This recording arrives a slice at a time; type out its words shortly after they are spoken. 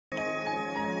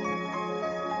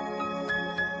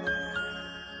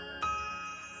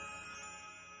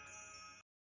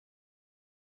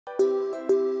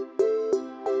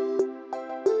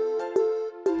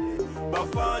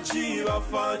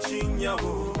bafaaki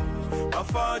nyabo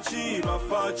bafaaki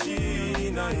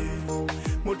naye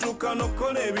mutuuka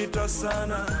n'okkola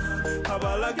ebitasaana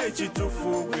abalaga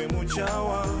ekituufu gwe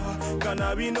mukyawa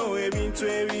kana bino ebintu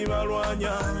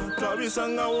ebibalwanya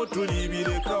twabisangawo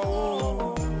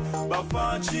tulibirekawo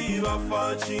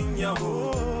bafaaki nyabo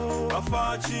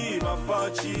bafaaki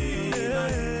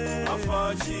naye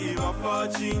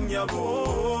bafaaki nyabo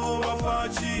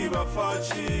bafaaki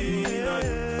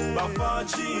naye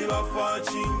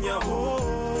bafaaki nyabo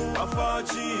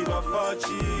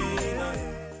bafaaki naye.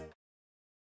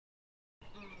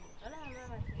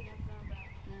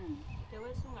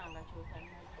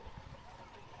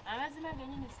 Amazima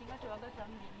genyini singa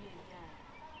tewagatamu biri ebyala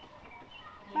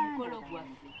omukolo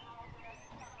gwaffe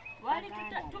wali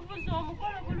tuvuze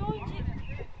omukolo bulungi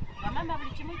bamama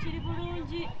buli kimu kiri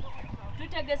bulungi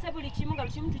tutegese buli kimu nga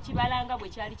lukimu tukibalanga bwe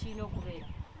kyali kirina okubeera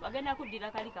wagenda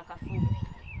kuddira kali kakafumbi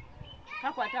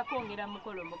kakwata kwongera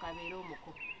mukolo mbukabeera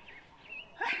omuko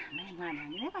naye mwana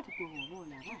wange naye kati kuba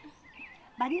olaba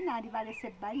bali nandi balese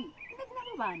bali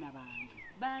nabo baana bange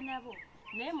baana bo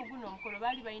naye muguno omukolo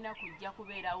baali balina kujja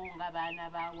kubeerawo nga baana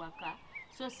bawaka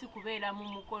so si kubeera mu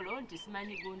mukolo nti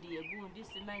simanyi gundi ye gundi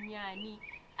simanyi ani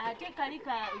ate kali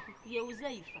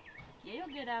yewuzaifa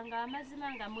yayogeranga amazima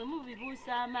nga mwe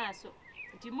mubibuusa amaaso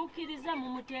nti mukkiriza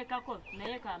mumuteekako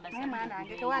naye mwana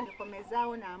wange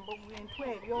tewandikomezaawo nambogwe ntw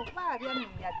ebyo baa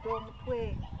byaminyadde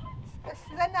omutwe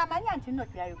size namanya nti nno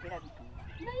tuyayogera bituufu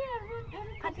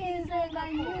kati nze nga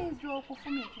nyinza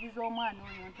okufumiitiriza omwana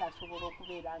oyo nti asobola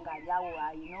okubeera ng'aliawo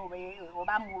ayina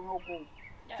oba munogo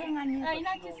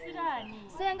ayina kisiraani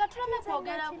senga tuleme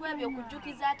kwogera ku ebyo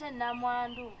okujjukiza ate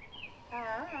namwandu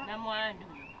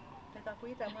teka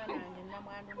kuyita mwana wange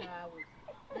namwandu naawe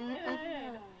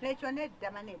nekyo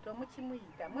nedda maneto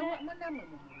mukimuyita munamwe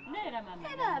neera mama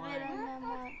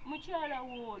mukyala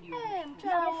woolyo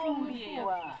mukyala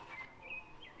w'omuyewa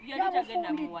yali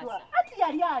tagenda muwasa ati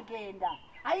yali agenda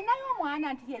alinayo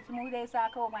omwana nti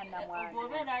yekimuleesaako omwana mwana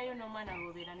obeerayo n'omwana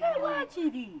wobeera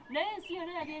wakiri naye ensi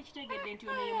yona yali ekitegedde nti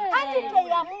ati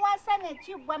teyamuwasa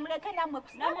nekiggwa muleke nammwe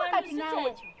kusinga kati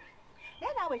naawe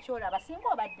naye naawe kyolaba singa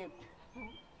obadde gwe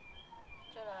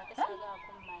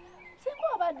singa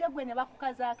obadde gwe ne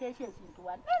bakukazaako ekyo ekintu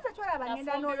wano enze kyolaba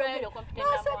ngenda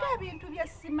n'oseka ebintu bye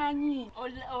simanyi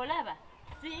olaba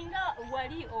singa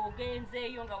wali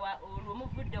ogenzeeyo nga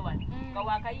olwomuvudde wano nga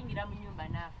wakayingira mu nyumba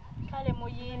naafe kale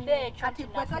muyinde ekyo kati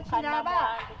gwe tokiraba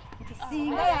nti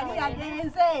singa yali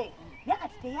yagenze ye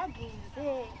kati teyagenze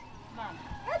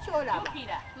ekyolaba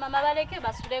mama baleke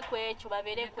basule ku ekyo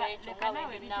babeere ku ekyo nga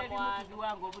bwebinamwandu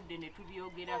wange obudde ne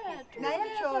tubyogerako naye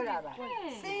kyolaba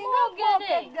singa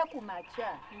ogedde ku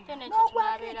makya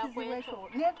n'okwakaikizibu ekyo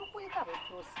netukuyita bwe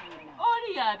kyosiina oli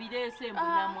yabireese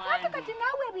munamwandu kati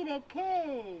naawe bireke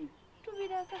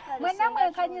mwena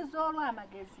mwekanyiza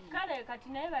olw'amagezi kale kati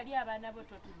naye bali abaana bo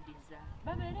totuddiza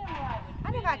babeere waabwe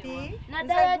ate kati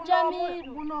naddala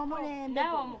Jamilu guno omulembe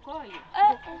nawe omukoye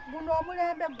guno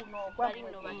omulembe guno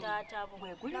balino bataata bo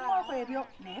bwe gulimu okwebyo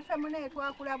naye ffe munaye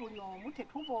twakula buli omu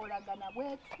tetuboolagana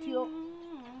bwe tutyo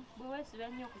bwe weesiba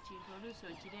nnyo ku kintu oluusi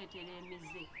okireetera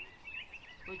emize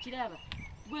okiraba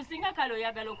gwe singa kale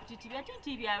oyagala okutitibya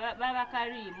titibya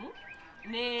babakarimu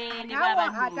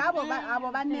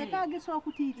abo banneetaagisa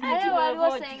okutiitiibali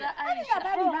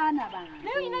baana bange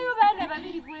naye olinayo baana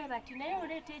babiri bwe bati naye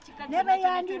oleeta ekikajjo ne bwe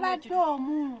yandibadde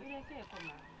omu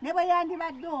ne bwe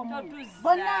yandibadde omu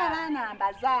bonna abaana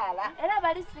mbazaala era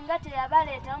bali singa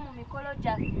teyabaleetamu mu mikolo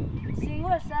gyaffe singa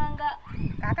osanga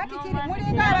kakati kiri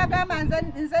mulinga abagamba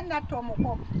nze natta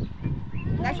omuko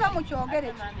nakyo mukyogere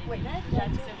kikwe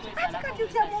kati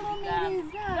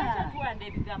kyemulumiriza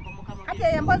kati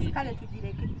eyo emboozi kale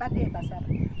tugireke badde mbasaba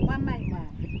mwammanyi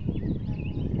mwana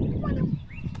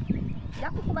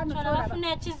yakukuba nofuna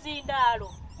ekizindaalo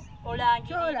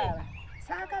olangirire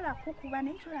saagala kukuba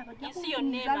naye kyolaba ensi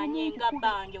yonna emanye nga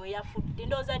bbanje we yafudde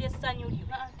ndowooza lyessanyu lyo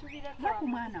va ku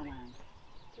mwana wange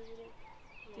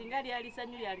singa lyali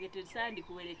ssanyu lyange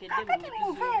terisandikuwerekedde kakati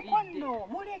muveeko nno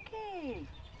muleke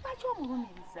lwaki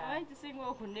omulumiriza kisinga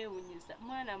okuneewunyisa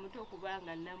mwana muto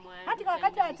okubanga namwandu kati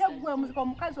kakati ate gwe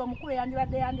omukazi omukulu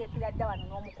yandibadde yandeetera dda wano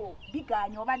n'omuko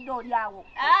biganye obadde oli awo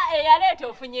eyaleeta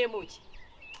ofunyemu ki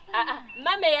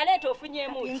mama eyaleeta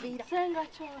ofunyemu ki senga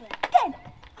kyola genda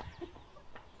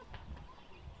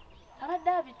abadde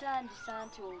abitandisa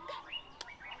nti oga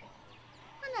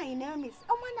mwana ayinayo misi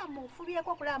omwana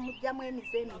mufubyeko okulaba mujjamu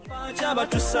emize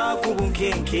emiabatusaaku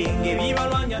bunkenkenge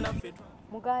bibalwanya naffe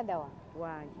muganda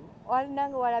wange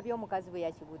walinanga walabye omukazi bwe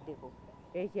yakiguddeko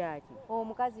ekyaki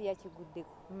omukazi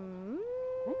yakiguddeko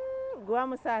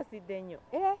gwamusaasidde nnyo.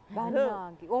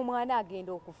 Bannange omwana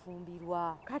agenda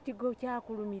okufumbirwa. Kati go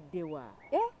kyakulumidde wa?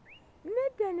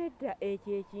 Nedda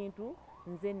ekyo ekintu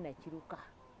nze nakiruka.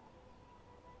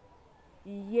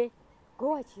 Ye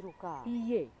Gowakiruka.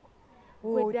 Ye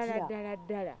gwe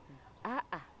ddala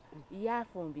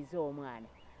yafumbiza omwana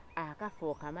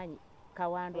akafo kamanyi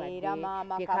kawandwadde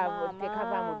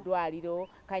tekava mu ddwaliro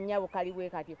kanyabo kaliwe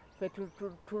kati fe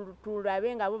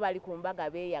tulabe nga bo bali ku mbaga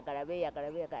beeyagala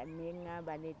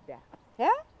neŋŋamba nedda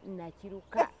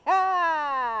nakiruka.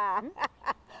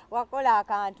 Wakola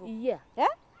akantu.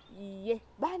 Ye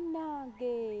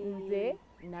bannange nze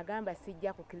nagamba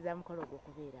sijja kukkiriza mukolo gwo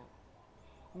kubeerawo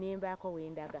nembaako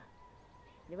wendaga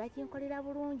ne bakinkolera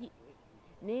bulungi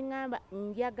neŋŋamba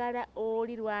njagala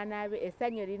oli lwanaabe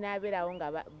essanyu linaabeerawo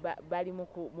nga bali mu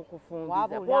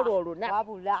kufumbiza olwo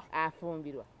olunaku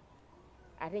afumbirwa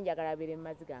ate njagala abeere mu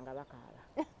maziga nga bakaaba.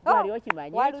 Wali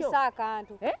okimanyi walusa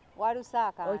akantu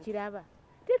okiraba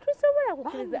tetusobola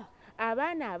kukkiriza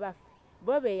abaana abafe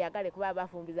bo beeyagale kuba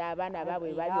bafumbiza abaana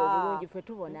baabwe bali obulungi fe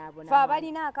tubonaabona fe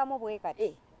abalina akamu bwe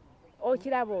kati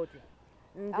okiraba otyo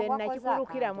nze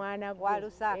nakikulukira mwana gwe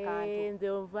nze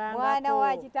ovangako mwana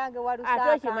wa kitange walusa ate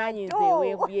okimanyi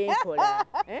nze byenkola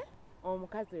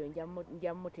omukazi oyo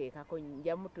nja mmuteekako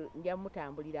nja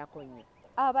mmutambulirako nnyo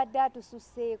abadde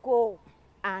atususseeko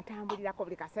antambulirako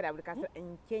buli kaseera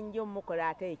nkyenjo mukola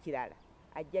ate ekirala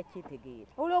ajja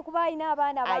kitegeera olw'okuba alina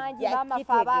abaana bangi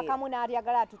mamafe abaakamu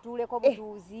n'alyagala atutuuleko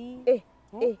butuuzi.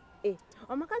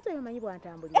 Omukazi oyo manyi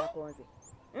bwantambulirako nze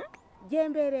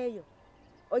gyembeera eyo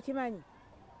okimanyi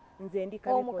nze ndi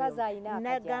omukazi alina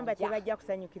nagamba tebajja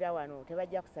kusanyukira wano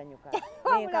tebajja kusanyuka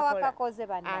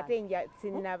ate nja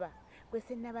sinnaba gwe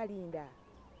sinnaba linda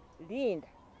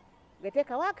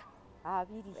geteka waka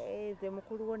abiri nze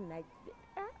mukulu wo najje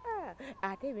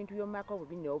ate ebintu by'omumaka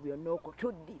obubi nnawo byonna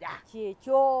okutuddira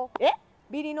kyekyo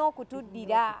birina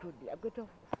okutuddira gwe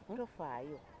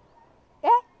tofaayo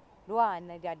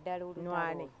lwana ddala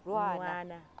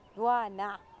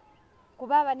lwana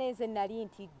kuba abanenze nali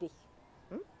ntidde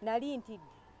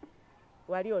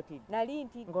wali otidde nali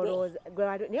ntidde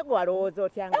naye gwe walowooza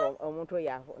otya nga omuntu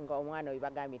oyo nga omwana oyo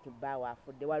bagambye nti bbaawe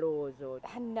afudde walowooza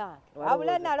otya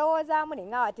wabula nalowoozaamu ne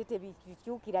nga ate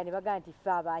tebikyukira ne bagamba nti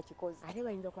ffe abakikoze ate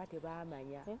bayinza okuba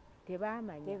tebaamanya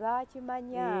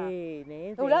tebakimanya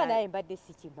naye olwa naye mbadde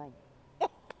sikimanyi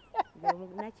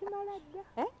nakimala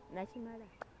dda nakimala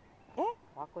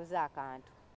wakoze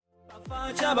akantu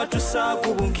bafaaki abatussa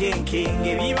ku bunkenkenge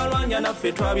ebibalwanya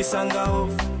naffe twabisangawo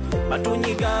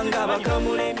batunyiganga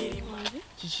bakamula emirimu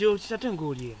kikyo kitate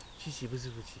ng'oli eno kiki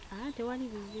buzibu ki tewali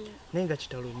buzibu naye nga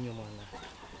kitalo nnyo mwana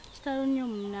kitalo nnyo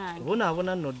munnange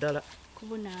kubonaabona nno ddala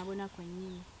kubonaabona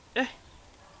kwennyini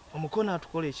omuko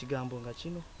n'atukola ekigambo nga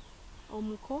kino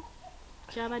omuko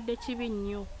kyabadde kibi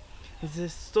nnyo nze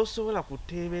tosobola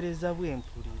kuteebereza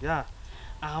bwempulira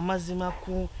amazima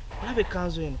ku olaba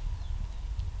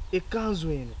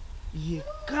ekkanzu eno ye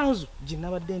kanzu gye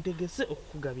nabadde ntegese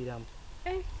okukugabiramu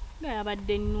nga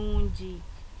yabadde nnungi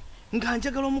nga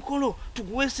njagala omukolo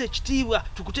tuguweesa ekitiibwa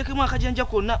tukuteekemu akajanja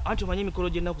konna anti omanyi emikolo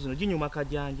gy'ennaku zino ginyuma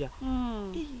akajanja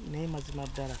naye mazima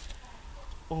ddala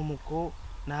omuko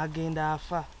n'agenda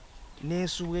afa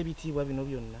n'ensuwa ebitiibwa bino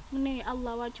byonna naye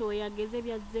allah wakyo yageze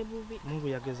byazze bubi mungu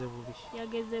yageze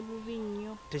bubi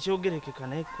nnyo tekyogerekeka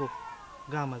nayeko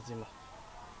g'amazima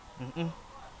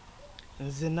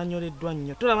nze nanyoleddwa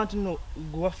nnyo tolaba nti nno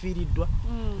gwe wafiiriddwa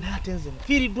naye ate nze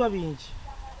nfiiriddwa bingi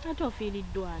ate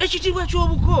ofiiriddwa ekitiibwa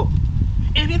ky'obuko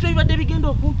ebintu ebibadde bigenda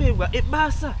okumpeebwa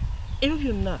ebbaasa ebyo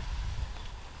byonna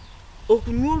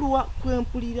okunyolwa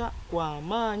kw'empulira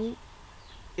kw'amaanyi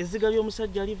ezziga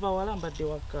ly'omusajja liva wala mbadde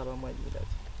wakkaaba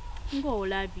mwanyirazi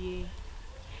ng'olabye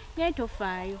naye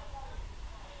tofaayo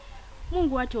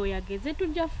mungu ati oyageze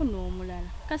tujja funa omulala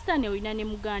kasitaani olina ne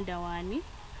muganda waani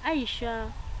aisha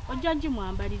ojja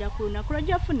gimwambalira ku lunaku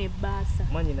lwojja funa ebbaasa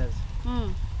mwanyinazi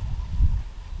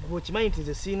gwe okimanyi nti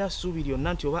nze sirina ssuubi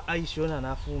lyonna nti oba aisha yona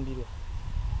n'afumbirwa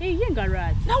ye nga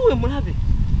lwaki nawe mulabe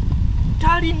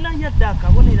talina yadde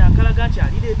akabonero akalaga nti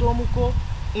alireeta omuko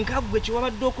nka gwe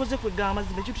kyewabadde okoze kwega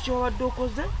amazima ekintu kyewabadde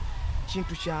okoze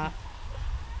kintu kya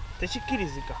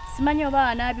tekikkirizika simanyi oba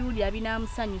wanaabiwulira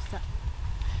binaamusanyusa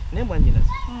naye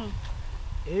mwanyinazi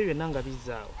ebyo byonna nga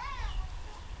bizzaawo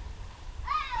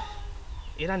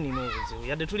era nina obuzibu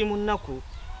yadde tuli mu nnaku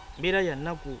mbeera ya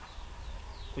nnaku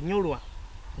kunyolwa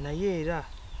naye era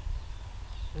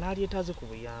n'alyetaaze ku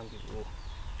buyambi bwo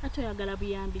ate oyagala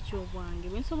buyambi ki obwange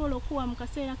bwe nsobola okuwa mu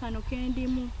kaseera kano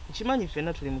kendimu nkimanyi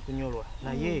ffenna tuli mu kunyolwa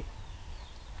naye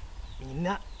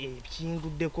nina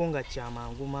ekinguddeko nga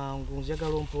kyamangu mangu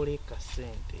njagala ompola eka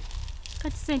ssente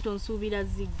kati ssente onsuubira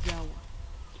zijjawa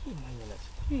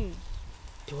Mwanyinaze.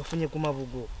 Tewafunye ku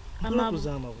mabugo.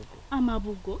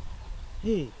 Amabugo.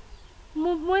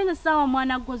 Mwena sawa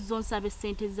mwana gozzo nsabe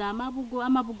sente za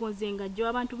amabugo nze nga jjo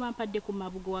abantu bampadde ku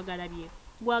mabugo wagalabye.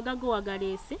 Gwagago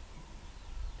wagalese.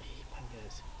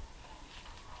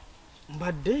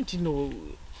 Mbadde nti no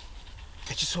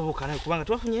tekisoboka naye kubanga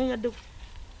twafunye yadde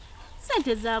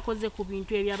sente zakoze ku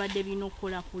bintu ebyabadde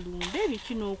binokola ku lumbe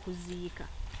ebikino okuziika.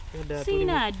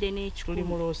 Sina adde n'ekikulu. Tuli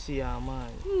mu loosi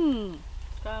y'amaanyi.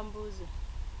 Kambuze.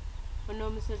 Ono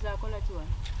omusezi akola kiwa?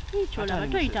 Kyolaba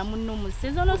toyita munno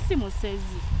musezi ono si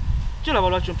musezi. Kyolaba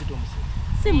lwaki ompita omusezi?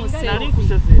 Si musezi. Nali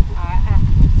nkusezeeko.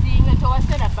 Singa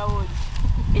towasera bawoli.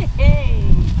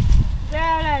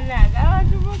 Naga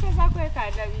abantu bokesa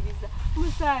kwekandabiriza.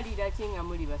 Musaalira kinga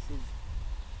muli basezi.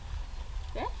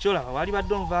 Kyolaba wali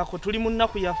badde onvaako tuli mu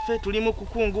nnaku yaffe tuli mu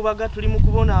kukungubaga tuli mu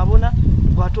kubonaabona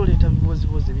gwatoleeta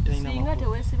bibozibozi bitalina makulu. Singa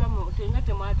teweesibamu tenga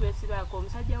temwatwesibaako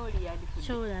omusajja woli yadifudde.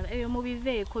 Kyolaba ebyo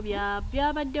mubiveeko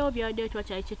byabaddewo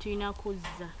twakyali kye tulina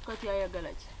kuzza. Kati ayagala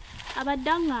ki? Abadde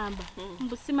aŋŋamba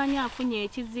mbusimanyi afunye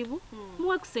ekizibu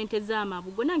muwe ku ssente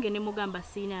z'amabugo nange ne mugamba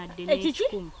siina adde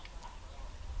n'ekikumu.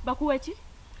 Bakuwe ki?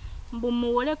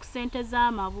 Mbumuwole ku ssente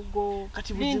z'amabugo.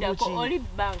 Kati buzibu ki? Oli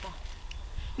banka.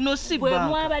 No si Bwe banka.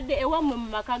 mwabadde ewammwe mu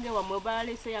maka ge wammwe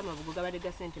baleeseyo amabugo gabadde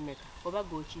ga sente meka oba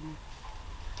gookini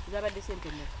gabadde sente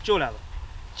meka. Kyolaba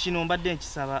kino mbadde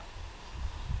nkisaba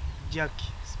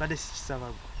Jackie sibadde sikisaba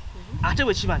gwe. Ate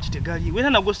bwe kiba nti tegali wera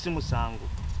nagwo si musango.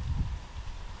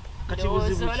 Kati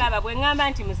buzibu ki? Olaba bwe ngamba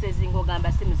nti musezi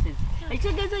ng'ogamba si musezi.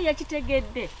 Ekitegeeza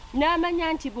yakitegedde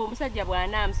n'amanya nti bwe omusajja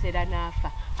bw'anaamusera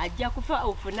n'afa ajja kufa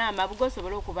okufuna amabugo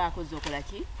osobole okuba akoze okola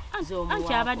ki?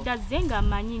 Anti abadde azze nga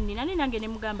amanyi nnina naye nange ne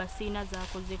mugamba siina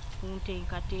zaakoze ku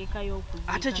nteekateeka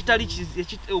y'okuziika. Ate kitali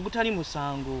ogutali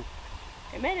musango.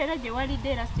 Emmere era gye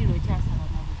walidde era sitiri okyasaba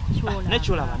amabugo. Ne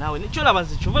Kyolaba naawe ne Kyolaba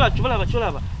nze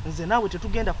Kyolaba nze naawe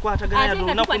tetugenda kukwatagana yadde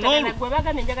olunaku n'olwo. Gwe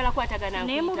bagambye njagala kukwatagana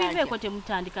naye mubiveeko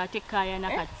temutandika ate kaayana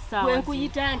kati saawa gwe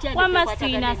nkuyita ntya wama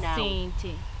siina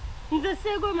ssente. Nze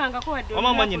seegomangako wadde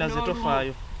Wama mwanyinaze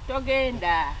tofaayo.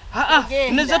 Togenda.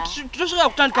 Neze tusobola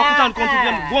kutandika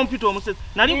ontugemu gwompita omusezi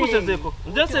nali nkusezeeko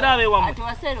nze nsera abe wammwe. Ate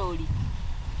wasera oli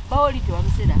baoli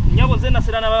tewamusera. Nyabo nze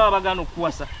nasera n'ababa bagaana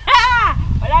okukuwasa.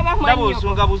 Olaba Ndaba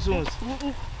osunga buzunzi.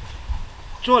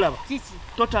 Kyolaba kiki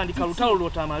totandika lutalo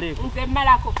lw'otamaleeko. nze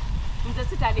mmalako nze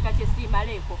sitandika kye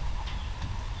siimaleeko.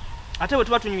 Ate bwe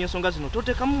tuba tunyumya ensonga zino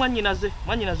toteekamu mwannyinaze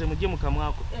mujje mu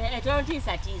kamwako.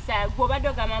 Tontiisatiisa gw'obadde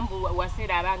ogamba mbu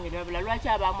wasera abange babula lwaki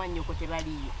aba mwannyoko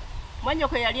tebaliyo?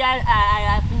 Mwannyoko yali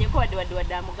afunyeko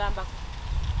wadde amugambako.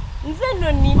 Nze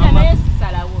nno nninda naye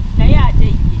sisalawo naye ate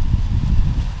ye.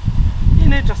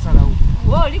 Naye tasalawo.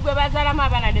 Oli gwe bazaalamu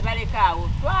abaana ne balekaawo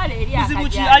twala eri Kizibu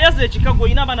ki ayaze ekikago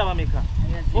olina abaana bameka?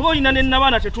 Oba olina ne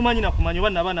nnabaana tetumanyi nakumanya oba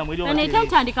nnabaana mweri oba naye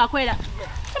tamutandika kwera.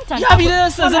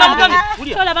 Yabireese nze namugambye.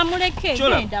 Kyolaba muleke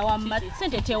genda wamma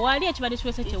ssente tewali ekibadde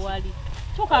kiwese tewali.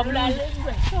 Tukabula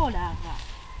Kyolaba.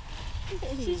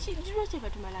 Lwaki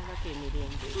batumalangako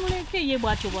emirembe? Muleke ye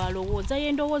bw'atyo bw'alowooza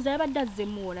ye ndowooza yabadde azze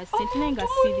muwola ssente naye nga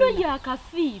sirina. Omuntu sirina.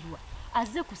 yakafiirwa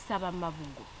azze kusaba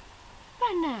mabugo.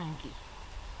 Banange.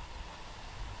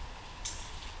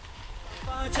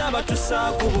 Chaba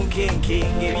tusaku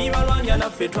bunkenkenge ebibalwanya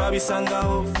naffe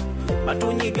twabisangawo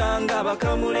batunyiganga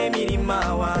bakamula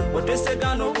emirimawa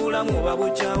bwetwesegana obulamu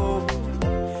babukyawo.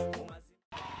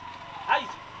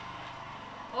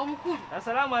 Omukulu.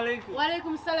 Assalamu alaikum. Wa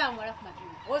alaikum salaam wa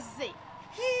rahmatullahi. Ozze.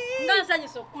 Nga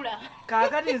nsanyusa okula.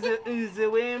 Kaakati nze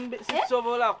wembe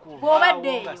sisobola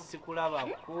Bw'obadde nga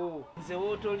sikulabako. Nze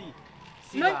wootoli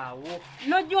sibaawo.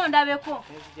 Nojjo ndabeko.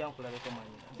 Nzija nkulabeko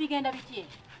manyina. Bigenda bitye.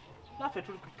 Naffe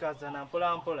tuli kukazana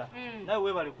mpola mpola. Nawe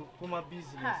weebale kukuuma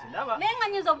bizinesi. Naba naye nga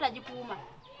nyinza obutagikuuma.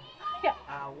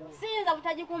 awo. Siyinza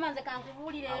butagikuuma nze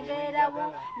kankubuulira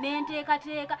embeerawo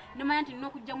n'enteekateeka nemanya nti nina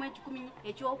okugyamu ekikumi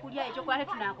ekyokulya ekyokulya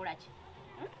tunaakola ki?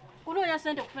 Kunoonya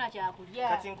ssente kufuna kyakulya.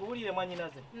 Kati nkubuulire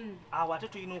mwannyinaze. Awo ate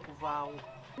tulina okuvaawo.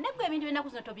 Neggwe ebintu byonna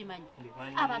kuzino tobimanyi.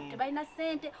 Abantu tebalina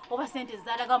ssente oba ssente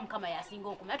zaalaga Mukama yasinga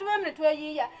okumanya. Tubeemu ne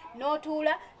tweyiiya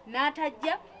n'otuula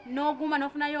n'atajja n'oguma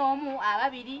n'ofunayo omu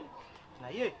ababiri.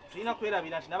 Naye tulina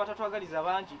kwerabira nti n'abatatwagaliza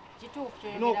bangi. Kituufu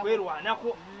tulina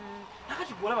okwerwanako.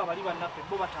 Nakati gwolaba bali bannaffe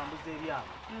bo batambuza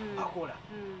ebyabo bakola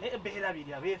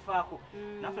beerabirya beefaako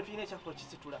naffe tulina ekyaffe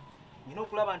okisitula nina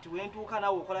okulaba nti wentuuka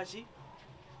naawe okola ki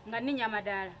nga nninya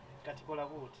amadaala. kati kola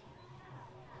buuti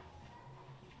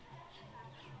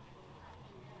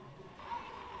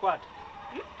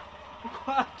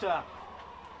kwata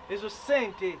ezo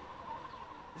ssente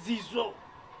zizo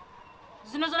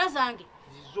zino zona zange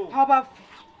zizo abafu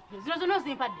zino zona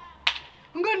ozimpadde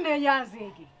nga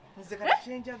nneeyanzeege nze kati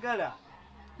kyenjagala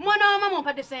Mwana wa mama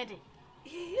mpate sente.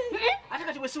 Ate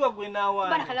kati bwe siwa gwe nawa.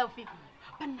 Barakala ufiku.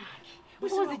 Panange.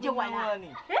 Ngozi je wala.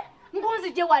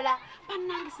 Ngozi je wala.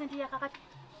 Panange sente ya kakati.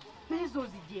 Mezo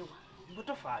zijewa.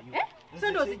 Mbotofayo.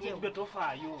 Sente zijewa.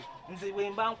 Mbotofayo. Nze bwe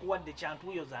mba nkuwadde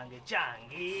kyantuyo zange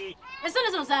kyange.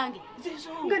 Esente zo zange. Zizo.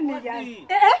 Ngane yazi.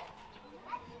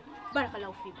 Barakala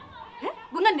ufiku.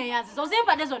 Ngane yazi. Zo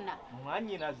zimpade zonna.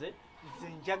 Mwanyinaze. Nze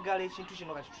njagala ekintu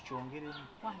kino kati tukyongeremu.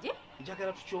 Wanje?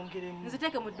 Njagala tukyongeremu.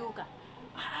 Nziteke mu dduuka.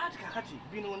 Ate kakati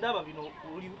bino ndaba bino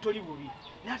toli bubi.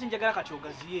 Nate njagala kati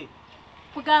ogaziye.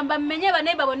 Kugamba mmenye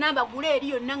baneba bonna mbagule eri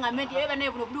yonna ngambe nti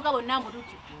baneba buno budduuka bonna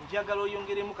mbututi. Njagala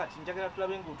oyongeremu kati njagala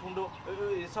tulabe ng'otundo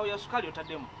esawo ya sukali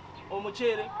otaddemu.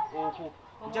 Omuceere okwo.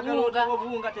 Njagala otawo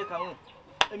obuwunga teekamu.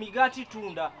 Emigaati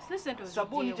tunda.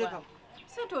 Sabuni teekamu.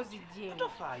 Sente ozijjeemu.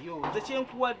 Tofaayo, nze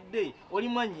kyenkuwadde oli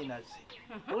mwannyinaze.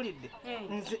 Olidde?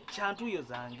 Nze kyantuyo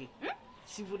zange.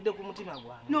 Sivudde ku mutima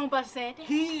gwange. Nompa sente?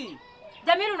 Hii.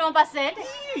 Jamilu nompa sente?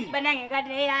 Banange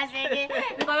kati ya sente.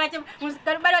 Nkobache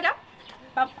musikalbalota.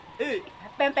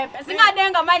 Pempe.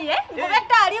 Singadenga manye,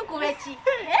 nkubetta ali nkubechi.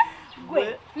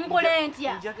 Gwe, nkole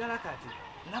ntya. Njagala kati.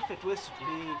 Naffe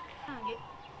twesitule.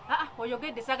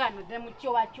 Oyogedde sagano ne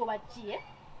muchowa chi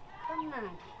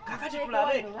Banange. Kakati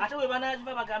tulabe ate we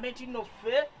banaziva bagambe nti nno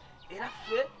ffe era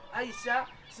ffe Aisha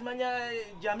simanya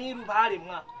Jamilu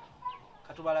baalemwa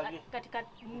katubalage kati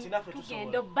naffe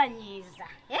tugenda banyiza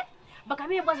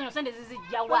bagambe embwa zino sente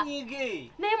zizijjawa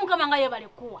banyige naye mukama nga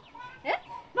yebalekuwa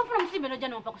nofuna mutimbe nojja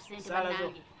nompa ku sente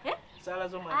banange sala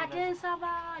zo mwana ate nsaba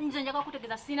nze njagala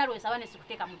kutegeeza sina lwesaba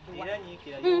nesikuteeka mu dduwa era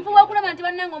nyiikira nfuba okulaba nti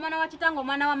bannange omwana wa kitange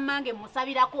omwana wa mmange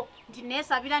musabirako nti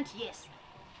neesabira nti yes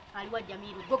aliwa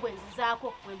Jamilu gwe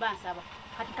gwenzizaako wemba nsaba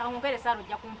kati kanyongere saala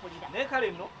ojja kumpulira naye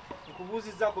kale nno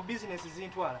nkubuuzizzaako bizinesi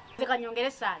zintwala nze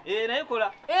kanyongere saala naye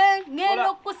kola ngenda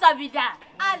okukusabira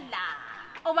ala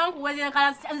oba nkuweze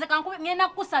nze kankube ngenda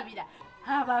kukusabira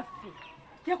abaffe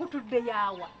yakutudde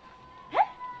yaawa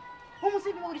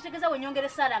omusibi olitegeeza wenyongere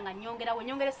saala nga nyongera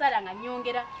wenyongere saala nga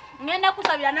nyongera ngenda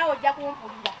kukusabira naawe ojja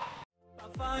kumpulira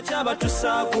bafaaki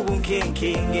batussa ku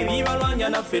bunkenke ng'ebibalwanya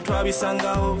naffe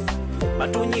twabisangawo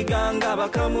batunyiganga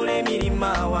bakamula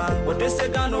emirimaawa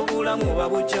bwetwesegana obulamu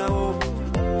babukyawo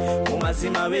mu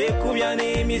mazima beekubya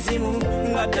n'emizimu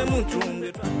nga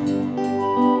temutunge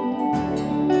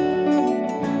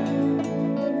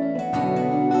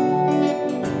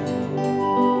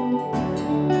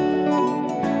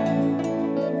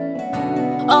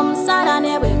omusala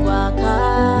ne bwe gwaka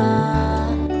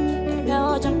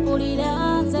empewo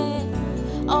gyempulira nze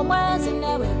omwezi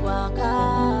ne bwe gwaka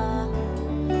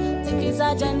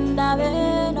zikiza gye ndaba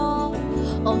eno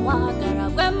omwagala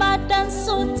gwe mbadde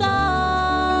nsuta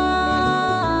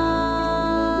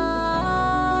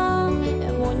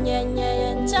emunyenye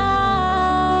y'enkya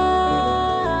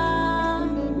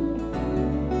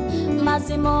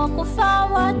mazima okufa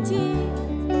wati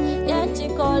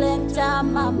yekikole ntya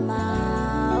mama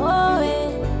owe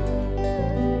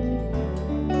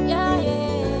yaye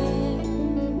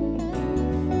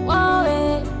owe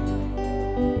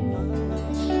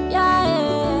yaye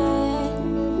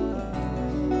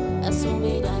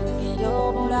asubira ngeri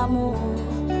obulamu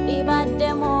libadde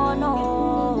mono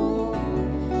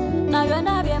na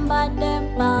byonna bye mbadde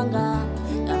mpanga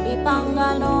nabipanga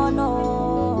nono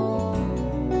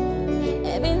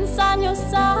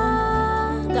ebinsanyusa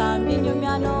nga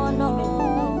mbinyumya nono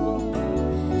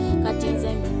kati nze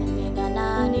mbinyumiga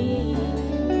nani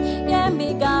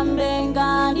yembigambe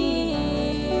ngani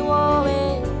wowe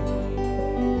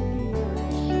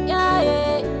yaye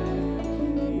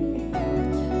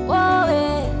wowe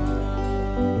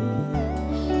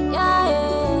yaye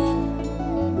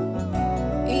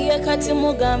iye kati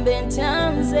mugambe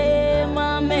ntyanze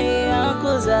mame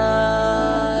yakuza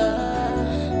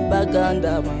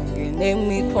baganda bange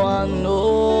n'emikwano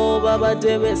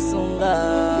babadde besunga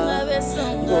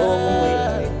ng'omuwera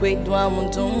ekwedwa mu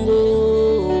ntungu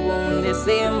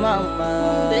bundese mama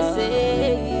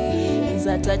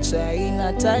nza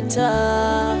takyayina tata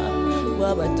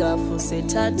wabadde afuse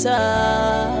tata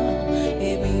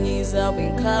ebinyiza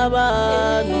bwenkaba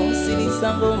n'omusirisa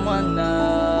ng'omwana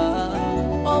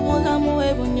obulamu bwe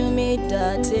bunyumidde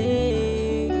ate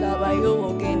labayo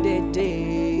ogendedde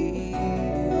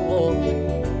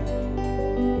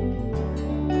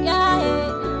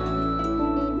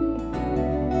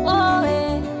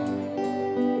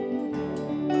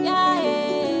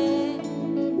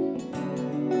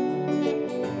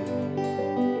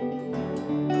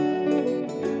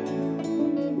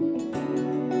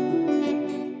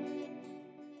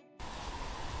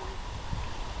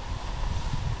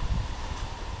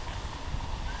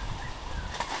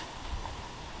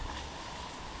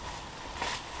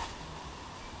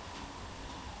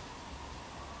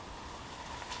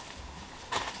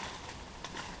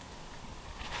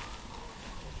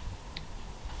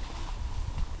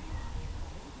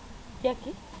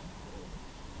Jackie.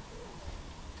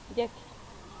 Jackie.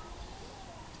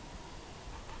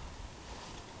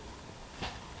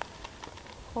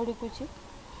 Oli kuki?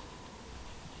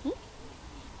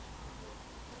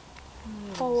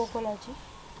 Kawo okola ki?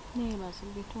 Neebase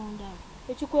bitunda.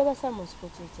 Ekikwebasa mu nsiko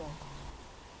kyekyaki?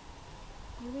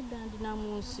 Ebidda ndina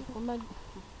mu nsiko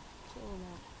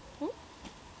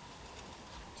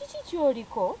Kiki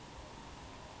kyoliko?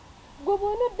 Gwe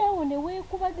bw'ona oddawo ne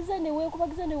weekubagiza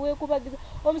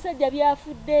omusajja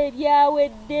byafudde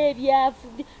byawedde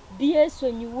byafudde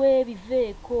byesonyiwe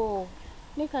biveeko.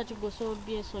 ne kati gosobola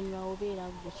byesonyiwa obeera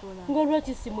gusola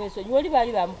ng'olwaki simwesonyiwa oli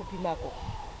baali bamukupimako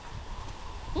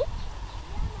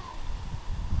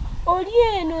oli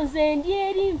eno nze ndi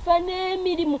eri nfa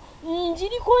n'emirimu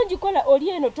njiriko njikola oli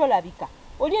eno tolabika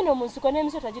oli eno mu nsiko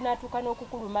n'emisota ginaatuuka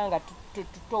n'okukuluma nga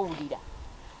towulira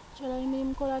kyola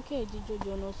emirimu kolako egijjo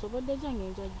gy'onoosobodde gyange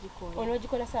nja gikola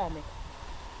onoogikola saameka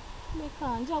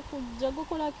leka nja kujja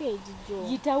gukolako egijjo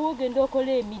yitawo ogenda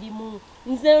okola emirimu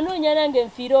nze onoonya nange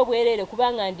nfiire obwereere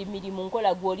kubanga ndi mirimu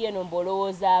nkola gwe oli eno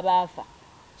mbolowooza abaafa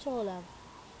kyolaba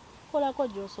kolako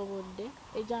gy'osobodde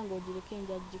egyange ogireke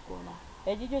nja gikola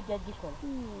egijjo ojja gikola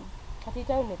kati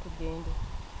yitawo ne tugende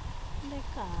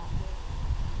leka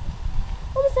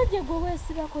omusajja gwe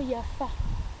weesibako yafa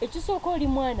ekisooka oli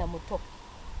mwana muto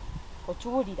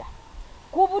okiwulira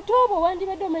ku buto obwo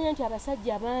wandibadde omanya nti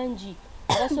abasajja bangi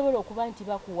abasobola okuba nti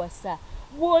bakuwasa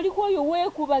bw'oliko oyo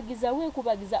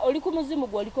weekubagiza oli ku muzimu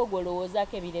gw'oliko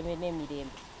gw'olowoozaako ebireme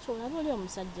n'emirembe kyolaba oli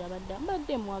omusajja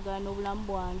mbadde mwagala n'obulamu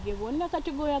bwange bwonna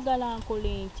kati gw'oyagala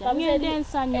nkole ntya ngende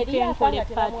ensanyuke nkole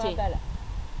pate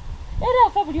era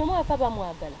afa buli omu afa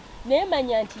bamwagala naye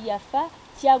manya nti yafa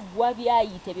kyaggwa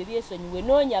byayita ebyo byesonyiwe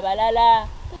noonya balala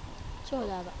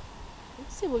kyolaba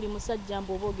si buli musajja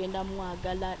mbu oba ogenda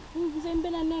mwagala nze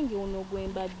mbeera nange ono gwe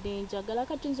mbadde njagala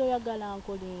kati nze oyagala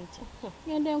nkole ntya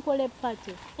ngende nkole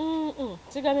pate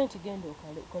kigambe nti genda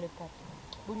okole pate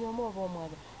buli omu oba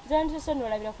omwagala nze ndise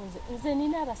noolabiraku nze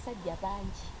nina abasajja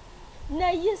bangi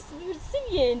naye si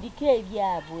byendiko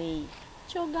ebyabwe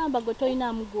kyogamba gwe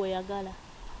tolinamu gw'oyagala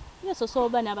yeso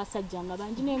sooba n'abasajja nga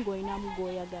bangi naye ng'olinamu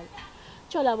gw'oyagala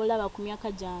kyolaba olaba ku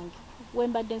myaka gyange we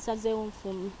mbadde nsazeewo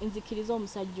nzikiriza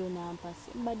omusajja onampasi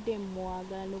mbadde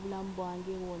mwagala n'obulamu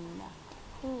bwange bwonna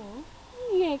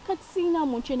ye kati sirina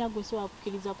muntu yena gwe nsobola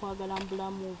kukkiriza kwagala mu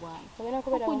bulamu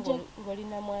bwange ng'oli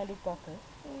namwandu paka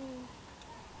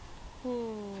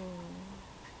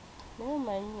naye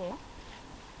omanye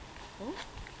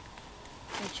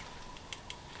ekyo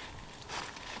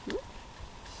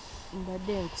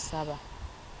mbadde nkusaba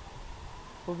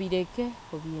obireke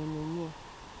obyenenye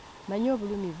manye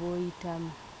obulumi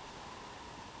bw'oyitamu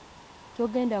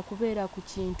togenda kubeera ku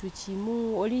kintu kimu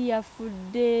oli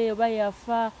yafudde oba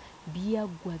yafa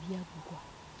byaggwa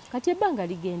kati ebbanga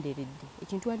ligenderedde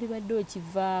ekintu wandibadde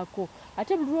okivaako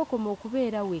ate buli lwokoma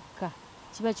okubeera wekka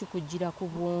kiba kikujjira ku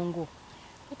bwongo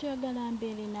kati oyagala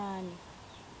mbeere naani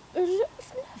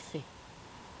naffe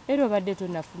era obadde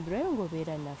tonafumbirwayo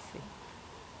ng'obeera naffe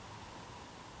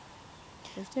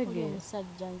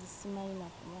omusajja nze simanyi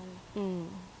nakumanya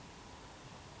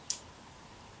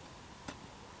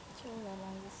kyolaba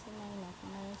nze simanyi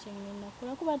nakumanya kyengenda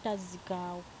kola kuba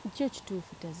tazikaawo kyo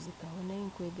kituufu tazikaawo naye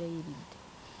nkwegayiridde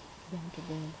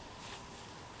bantugenda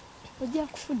ojja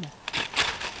kufuna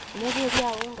nebyo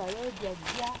ebyawo nga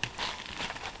yoojajja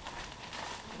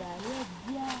ngaali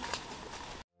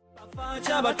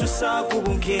ajja bafaaki tusaaku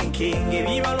bunkenkenge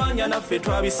ebibalwanya naffe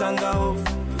twabisangawo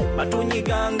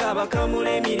batunyiganga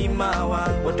bakamula emirimaawa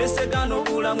otesegana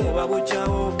obulamu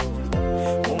babukyawo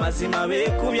mu mazima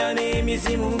beekubya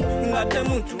n'emizimu nga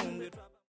temuntu